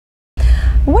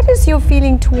is your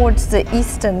feeling towards the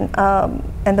Eastern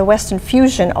and the Western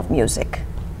fusion of music?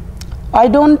 I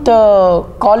don't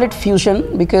call it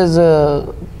fusion because,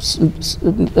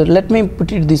 let me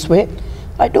put it this way,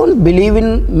 I don't believe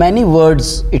in many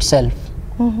words itself.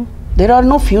 There are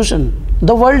no fusion.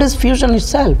 The world is fusion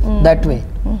itself that way.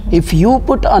 If you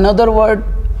put another word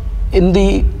in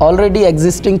the already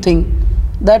existing thing,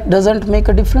 that doesn't make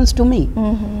a difference to me.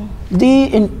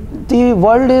 The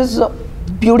world is a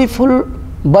beautiful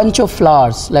bunch of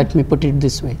flowers, let me put it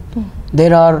this way.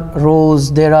 There are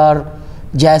rose, there are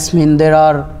jasmine, there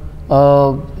are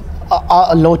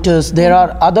lotus, there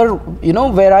are other,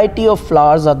 variety of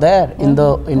flowers are there in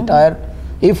the entire,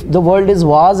 if the world is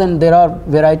vast and there are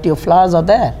variety of flowers are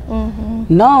there.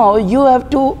 Now you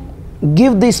have to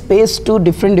give the space to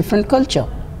different culture,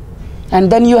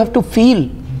 and then you have to feel,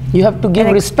 you have to give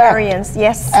respect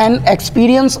and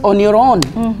experience on your own.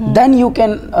 Then you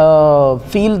can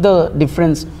feel the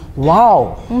difference.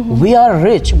 Wow, we are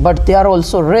rich, but they are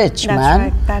also rich,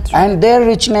 man. That's right. And their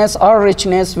richness, our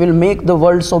richness will make the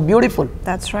world so beautiful.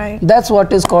 That's right. That's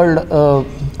what is called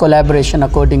collaboration,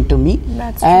 according to me.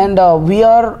 That's and we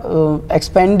are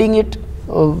expanding it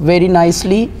very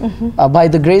nicely. By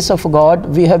the grace of God,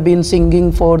 we have been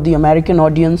singing for the American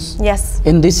audience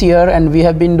in this year, and we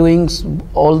have been doing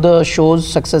all the shows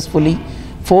successfully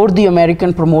for the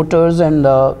American promoters, and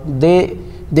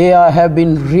they have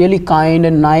been really kind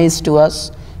and nice to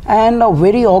us, and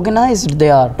very organized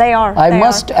they are. I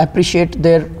must appreciate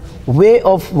their way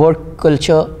of work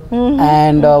culture.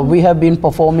 And we have been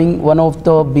performing one of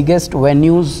the biggest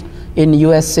venues in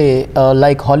USA,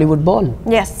 like Hollywood Bowl.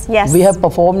 Yes. We have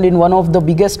performed in one of the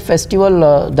biggest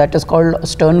festival that is called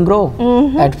Stern Grove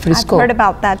at Frisco. I've heard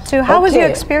about that too. How was your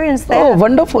experience there? Oh,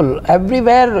 wonderful.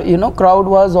 Everywhere, crowd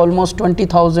was almost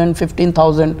 20,000,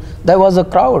 15,000. There was a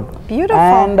crowd. Beautiful.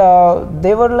 And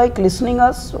they were like listening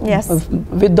us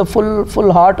with the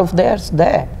full heart of theirs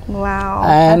there. Wow.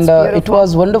 And it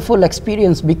was wonderful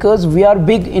experience because we are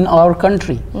big in our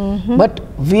country, but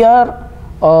we are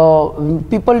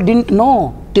people didn't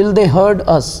know till they heard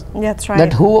us. That's right.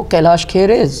 That who Kailash Kher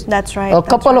is. That's right. A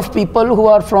couple of people who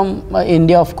are from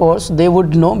India, of course, they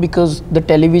would know because the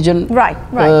television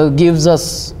gives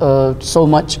us so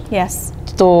much. Yes.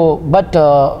 So, but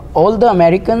all the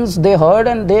Americans, they heard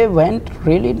and they went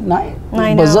really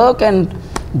berserk, and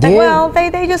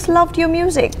they just loved your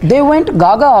music. They went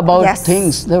gaga about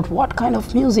things, that what kind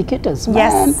of music it is.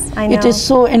 Man, I know. it is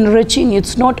so enriching.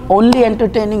 It's not only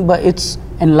entertaining, but it's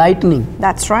enlightening.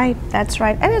 That's right.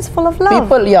 And it's full of love.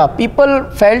 People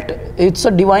felt it's a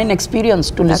divine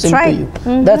experience to listen to you.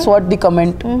 That's what the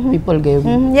comment people gave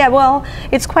me. Yeah, well,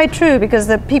 it's quite true, because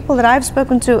the people that I've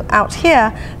spoken to out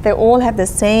here, they all have the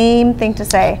same thing to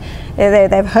say.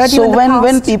 They've heard you in the past. So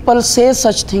when people say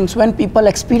such things, when people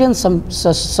experience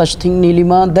such thing,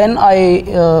 Nilima, then I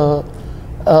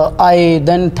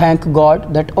then thank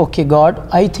God that, okay, God,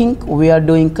 I think we are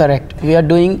doing correct. We are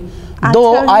doing,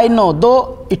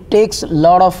 though it takes a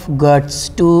lot of guts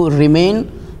to remain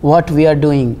what we are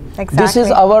doing. Exactly. This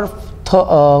is our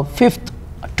fifth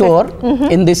tour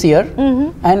in this year,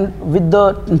 and with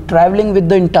the traveling with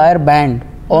the entire band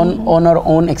on our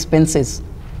own expenses.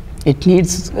 It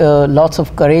needs lots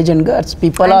of courage and guts.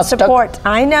 People are support.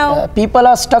 I know. People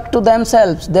are stuck to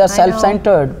themselves. They are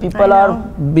self-centered. People are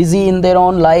busy in their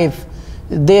own life.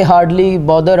 They hardly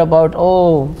bother about,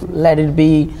 let it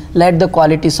be, let the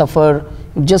quality suffer.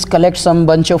 Just collect some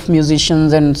bunch of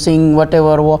musicians and sing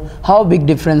whatever. How big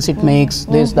difference it makes,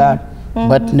 this, that.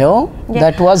 But no,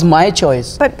 that was my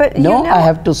choice. But no, I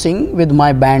have to sing with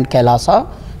my band Kailasa,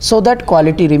 so that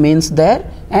quality remains there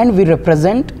and we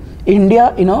represent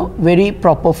India in a very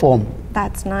proper form.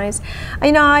 That's nice.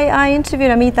 I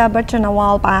interviewed Amitabh Bachchan a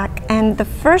while back, and the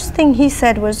first thing he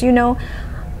said was,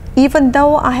 even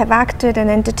though I have acted and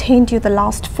entertained you the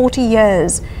last 40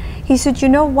 years, he said, you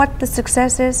know what the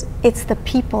success is? It's the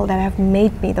people that have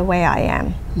made me the way I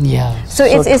am. Yeah. So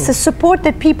it's the support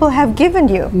that people have given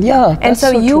you. Yeah. And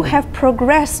so you true. have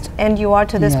progressed, and you are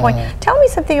to this point. Tell me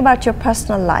something about your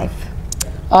personal life.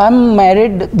 I'm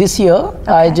married this year.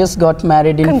 I just got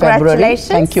married in February.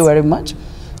 Thank you very much.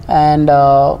 And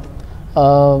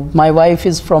my wife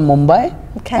is from Mumbai.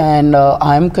 And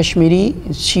I'm Kashmiri.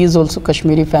 She is also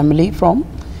Kashmiri family from.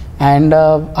 And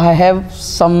I have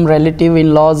some relative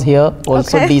in-laws here,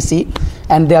 also DC.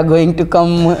 and they are going to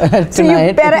come tonight. So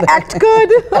you better act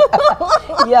good.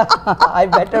 Yeah, I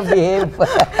better behave.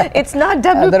 It's not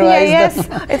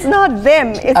WPAS, it's not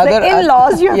them, it's the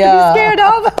in-laws you have to be scared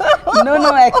of.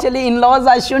 No, actually in-laws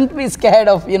I shouldn't be scared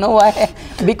of. You know why?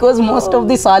 Because most of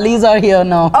the salis are here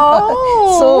now.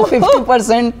 Oh. So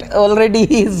 50% already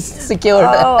is secured.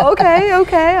 Oh, okay.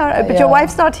 All right. But your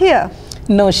wife's not here?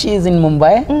 No, she is in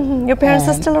Mumbai. Your parents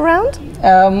are still around?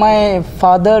 My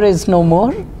father is no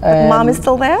more. Mom is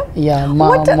still there? Yeah,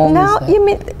 mom now, is there. you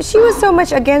mean she was so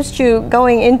much against you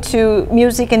going into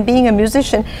music and being a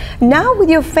musician. Now with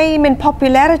your fame and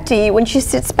popularity, when she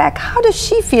sits back, how does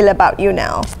she feel about you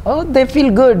now? Oh, they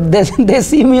feel good. They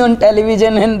see me on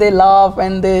television and they laugh,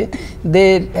 and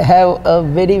they have a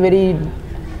very, very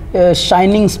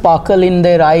shining sparkle in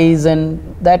their eyes, and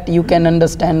that you can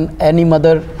understand any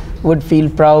mother would feel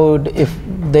proud if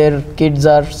their kids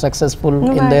are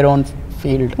successful in their own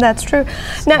field. That's true.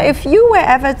 Now, if you were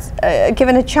ever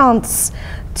given a chance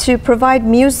to provide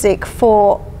music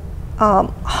for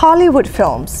Hollywood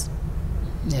films,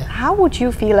 how would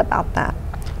you feel about that?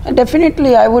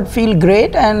 Definitely, I would feel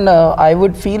great, and I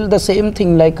would feel the same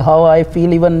thing like how I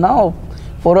feel even now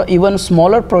for an even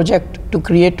smaller project to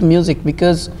create music,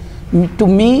 because to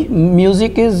me,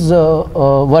 music is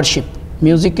worship.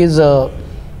 Music is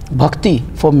bhakti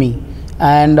for me,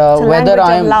 and whether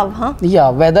I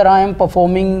am whether I am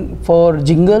performing for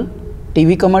jingle,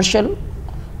 TV commercial,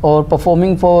 or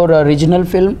performing for a regional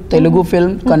film, Telugu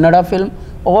film, Kannada film,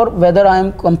 or whether I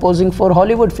am composing for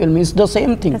Hollywood film, it's the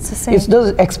same thing. It's the same. It's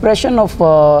the expression of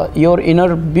your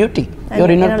inner beauty, and your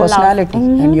inner personality,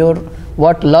 and your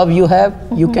what love you have,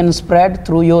 you can spread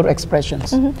through your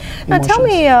expressions. Now tell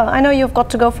me, I know you've got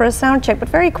to go for a sound check, but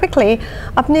very quickly,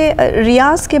 अपने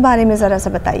रियाज के बारे में ज़रा सा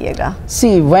बताइएगा.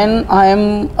 See, when I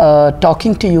am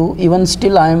talking to you, even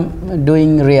still I am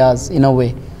doing riyaz in a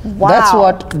way. Wow.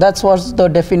 That's what the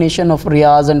definition of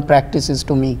riyaz and practice is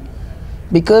to me,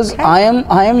 because I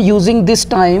am using this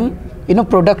time in a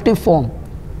productive form.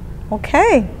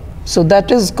 Okay. So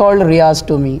that is called riyaz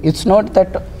to me. It's not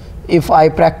that if I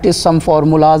practice some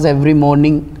formulas every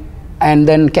morning and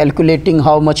then calculating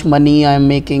how much money I am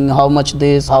making, how much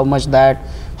this, how much that,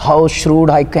 how shrewd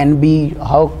I can be,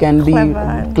 how can be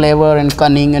clever and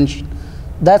cunning, and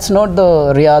that's not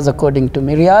the riyaz according to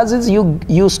me. Riyaz is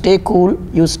you stay cool,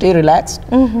 you stay relaxed,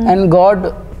 and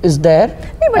God is there,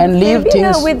 and leave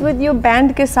things. With your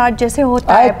band ke saath jaise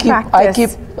hota hai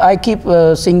practice. I keep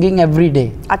singing every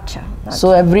day. Acha.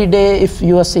 So every day, if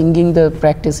you are singing, the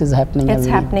practice is happening. It's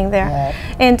happening there.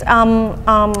 And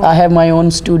I have my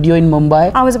own studio in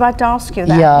Mumbai. I was about to ask you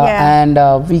that. Yeah.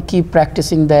 And we keep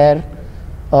practicing there.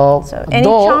 So any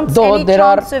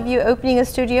chance of you opening a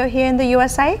studio here in the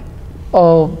USA?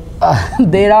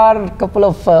 There are a couple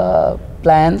of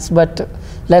plans, but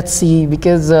let's see,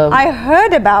 because I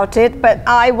heard about it, but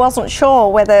I wasn't sure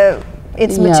whether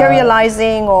it's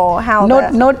materializing or how.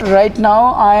 Not right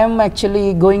now. I am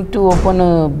actually going to open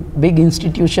a big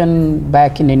institution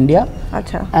back in India,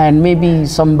 and maybe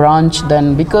some branch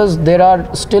then, because there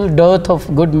are still dearth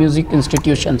of good music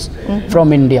institutions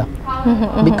from India,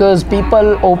 because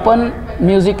people open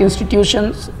music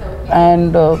institutions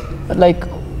and like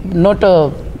not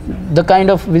the kind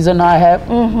of vision I have.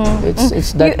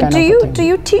 It's that kind of thing. Do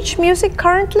you teach music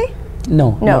currently?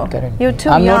 No, not currently. You're too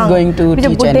I'm young. not going to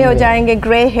teach anyway. हो जाएंगे,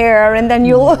 grey hair, and then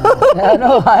you'll.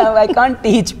 No, I can't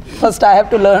teach. First, I have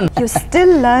to learn. You're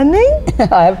still learning?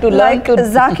 I have to learn. Like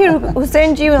Zakir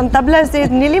Hussain ji on tabla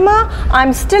said, Nilima,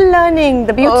 I'm still learning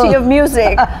the beauty of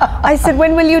music. I said,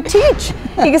 when will you teach?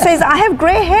 He says, I have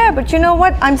grey hair, but you know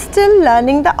what? I'm still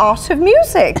learning the art of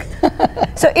music.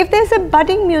 So if there's a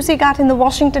budding music art in the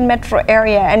Washington metro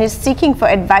area and is seeking for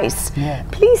advice,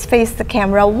 please face the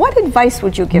camera. What advice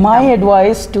would you give them? My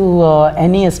advice to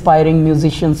any aspiring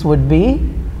musicians would be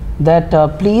that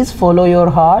please follow your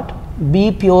heart,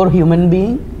 be pure human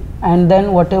being, and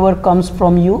then whatever comes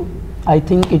from you, I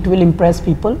think it will impress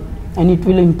people and it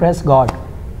will impress God.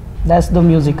 That's the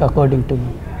music according to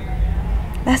me.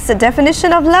 That's the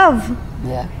definition of love.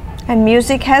 Yeah. And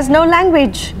music has no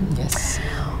language. Yes.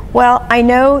 Well, I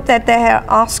know that they're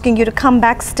asking you to come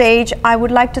backstage. I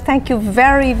would like to thank you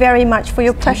very, very much for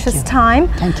your precious time.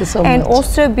 Thank you so much. And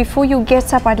also, before you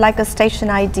get up, I'd like a station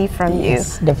ID from you.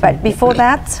 Yes, definitely. But before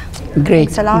that,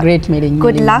 great meeting.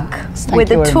 Good luck with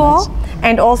the tour,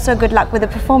 and also good luck with the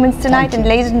performance tonight. And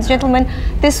ladies and gentlemen,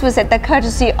 this was at the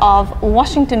courtesy of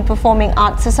Washington Performing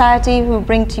Arts Society, who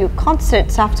bring to you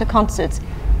concerts after concerts,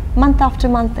 month after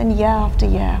month and year after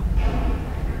year.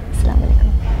 Assalamu alaikum.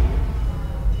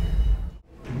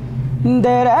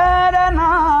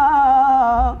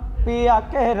 पिया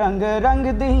आके रंग रंग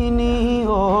दीनी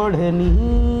ओढ़नी,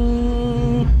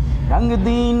 रंग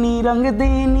दीनी रंग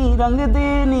दीनी रंग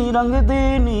दीनी रंग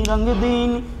दीनी रंग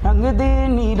दीनी रंग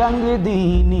दीनी रंग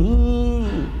दीनी.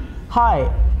 Hi,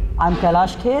 I'm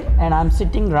Kailash Kher and I'm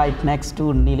sitting right next to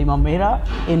Nilima Mehra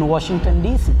in Washington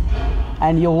DC,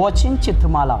 and you're watching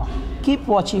Chitrmala. Keep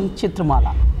watching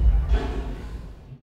Chitrmala.